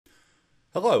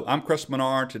Hello, I'm Chris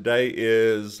Menard. Today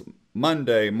is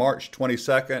Monday, March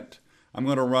 22nd. I'm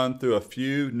going to run through a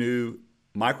few new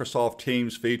Microsoft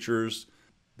Teams features.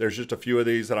 There's just a few of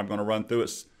these that I'm going to run through.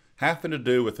 It's having to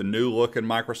do with the new look in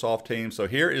Microsoft Teams. So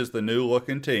here is the new look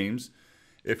in Teams.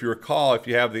 If you recall, if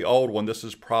you have the old one, this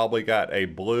has probably got a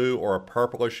blue or a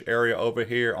purplish area over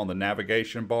here on the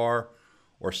navigation bar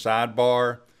or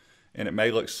sidebar, and it may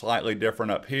look slightly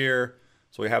different up here.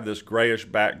 So we have this grayish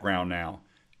background now.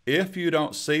 If you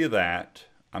don't see that,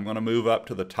 I'm going to move up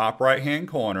to the top right hand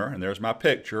corner, and there's my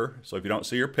picture. So if you don't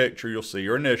see your picture, you'll see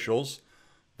your initials.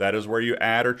 That is where you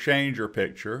add or change your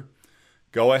picture.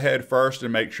 Go ahead first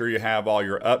and make sure you have all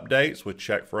your updates with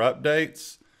check for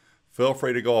updates. Feel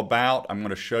free to go about. I'm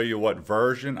going to show you what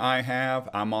version I have.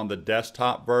 I'm on the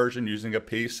desktop version using a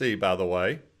PC, by the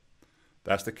way.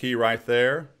 That's the key right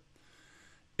there.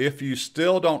 If you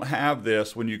still don't have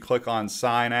this when you click on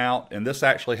sign out, and this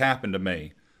actually happened to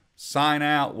me, sign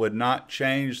out would not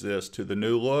change this to the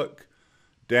new look.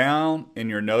 Down in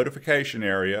your notification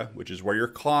area, which is where your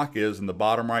clock is in the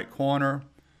bottom right corner,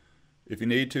 if you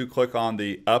need to, click on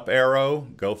the up arrow,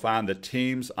 go find the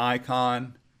Teams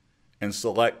icon, and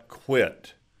select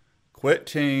quit. Quit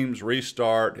Teams,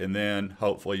 restart, and then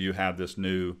hopefully you have this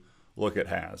new look it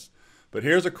has. But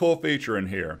here's a cool feature in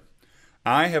here.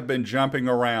 I have been jumping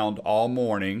around all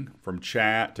morning from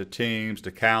chat to Teams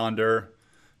to calendar.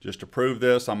 Just to prove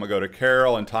this, I'm going to go to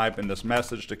Carol and type in this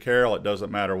message to Carol. It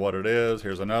doesn't matter what it is.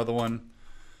 Here's another one.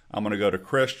 I'm going to go to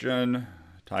Christian,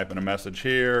 type in a message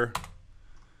here,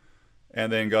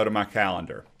 and then go to my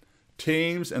calendar.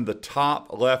 Teams in the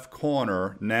top left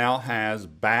corner now has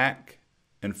back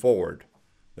and forward.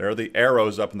 There are the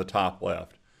arrows up in the top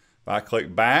left. If I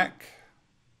click back,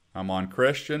 I'm on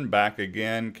Christian, back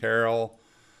again, Carol,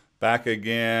 back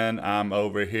again, I'm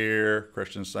over here.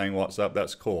 Christian's saying what's up,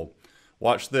 that's cool.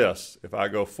 Watch this. If I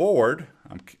go forward,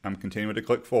 I'm continuing to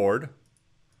click forward.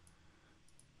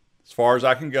 As far as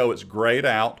I can go, it's grayed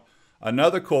out.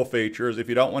 Another cool feature is if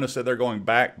you don't want to sit there going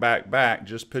back, back, back,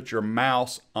 just put your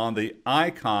mouse on the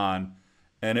icon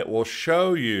and it will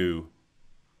show you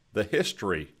the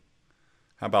history.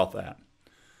 How about that?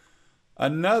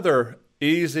 Another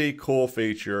easy, cool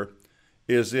feature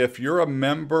is if you're a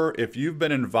member, if you've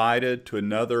been invited to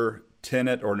another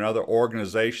tenant or another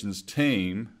organization's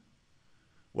team,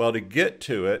 well, to get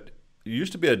to it, there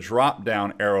used to be a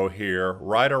drop-down arrow here,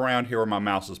 right around here where my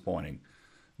mouse is pointing.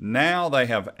 Now they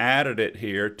have added it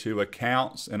here to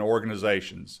accounts and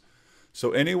organizations.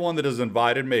 So anyone that has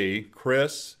invited me,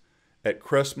 Chris at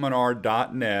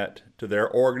chrismenard.net, to their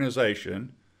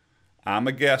organization, I'm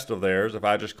a guest of theirs. If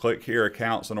I just click here,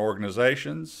 accounts and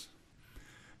organizations,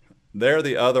 they're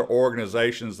the other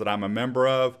organizations that I'm a member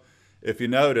of. If you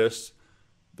notice,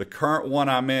 the current one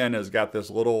I'm in has got this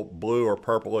little blue or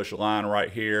purplish line right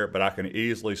here, but I can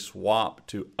easily swap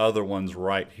to other ones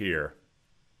right here.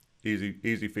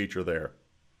 Easy feature there.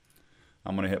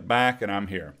 I'm going to hit back and I'm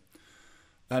here.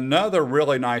 Another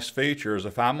really nice feature is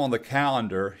if I'm on the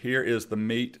calendar, here is the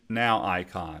Meet Now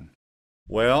icon.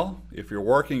 Well, if you're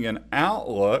working in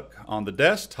Outlook on the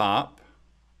desktop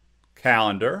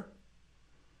calendar,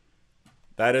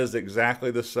 that is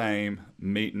exactly the same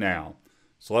Meet Now.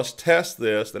 So let's test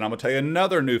this, then I'm going to tell you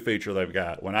another new feature they've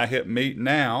got. When I hit Meet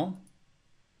Now,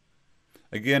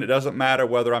 again, it doesn't matter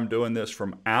whether I'm doing this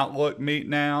from Outlook Meet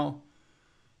Now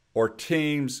or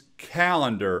Teams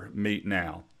Calendar Meet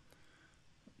Now.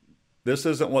 This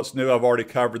isn't what's new. I've already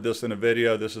covered this in a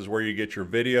video. This is where you get your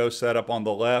video set up on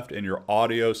the left and your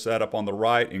audio set up on the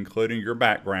right, including your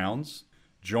backgrounds.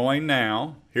 Join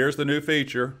now. Here's the new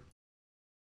feature.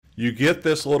 You get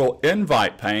this little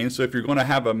invite pane, so if you're going to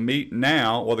have a meet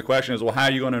now, well, the question is, well, how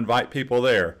are you going to invite people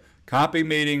there? Copy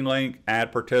meeting link,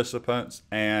 add participants,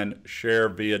 and share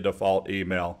via default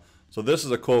email. So this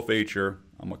is a cool feature.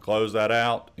 I'm going to close that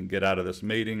out and get out of this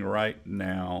meeting right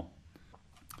now.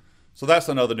 So that's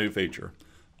another new feature.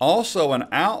 Also in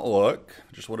Outlook,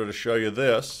 just wanted to show you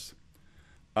this.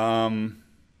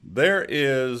 There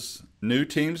is new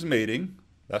Teams meeting.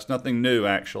 That's nothing new,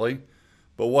 actually.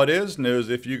 But what is new is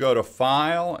if you go to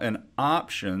File and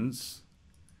Options,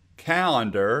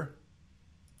 Calendar,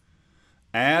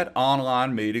 add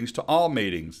online meetings to all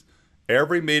meetings.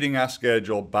 Every meeting I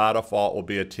schedule by default will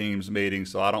be a Teams meeting,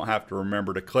 so I don't have to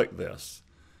remember to click this.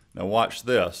 Now watch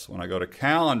this. When I go to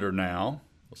Calendar now,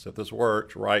 let's see if this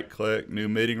works. Right click, New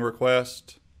Meeting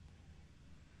Request.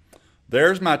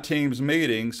 There's my Teams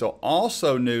meeting, so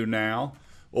also new now.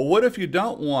 Well, what if you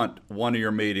don't want one of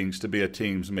your meetings to be a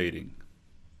Teams meeting?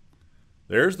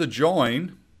 There's the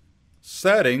join,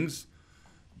 settings,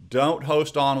 don't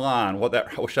host online. What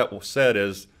that said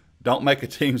is, don't make a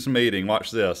Teams meeting.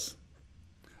 Watch this.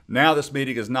 Now this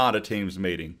meeting is not a Teams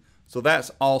meeting. So that's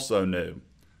also new.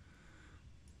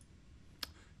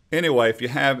 Anyway, if you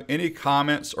have any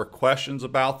comments or questions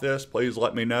about this, please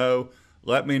let me know.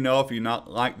 Let me know if you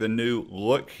not like the new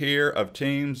look here of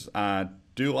Teams. I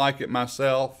do like it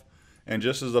myself. And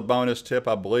just as a bonus tip,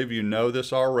 I believe you know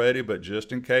this already, but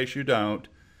just in case you don't,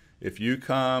 if you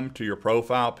come to your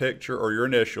profile picture or your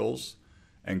initials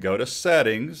and go to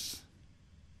settings,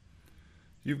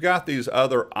 you've got these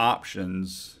other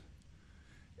options.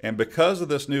 And because of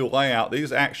this new layout,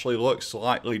 these actually look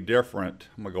slightly different.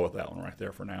 I'm going to go with that one right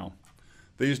there for now.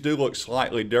 These do look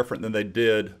slightly different than they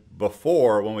did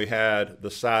before when we had the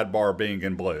sidebar being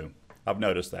in blue. I've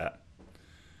noticed that.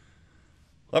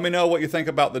 Let me know what you think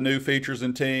about the new features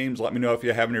in Teams. Let me know if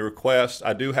you have any requests.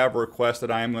 I do have a request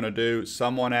that I am going to do.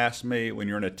 Someone asked me when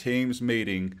you're in a Teams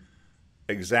meeting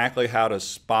exactly how does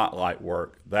Spotlight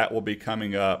work. That will be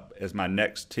coming up as my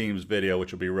next Teams video,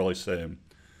 which will be really soon.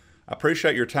 I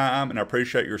appreciate your time and I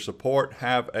appreciate your support.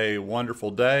 Have a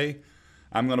wonderful day.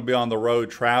 I'm going to be on the road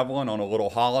traveling on a little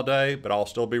holiday, but I'll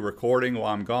still be recording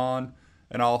while I'm gone,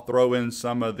 and I'll throw in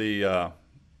some of the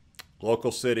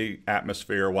local city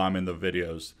atmosphere while I'm in the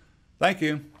videos. Thank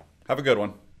you. Have a good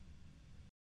one.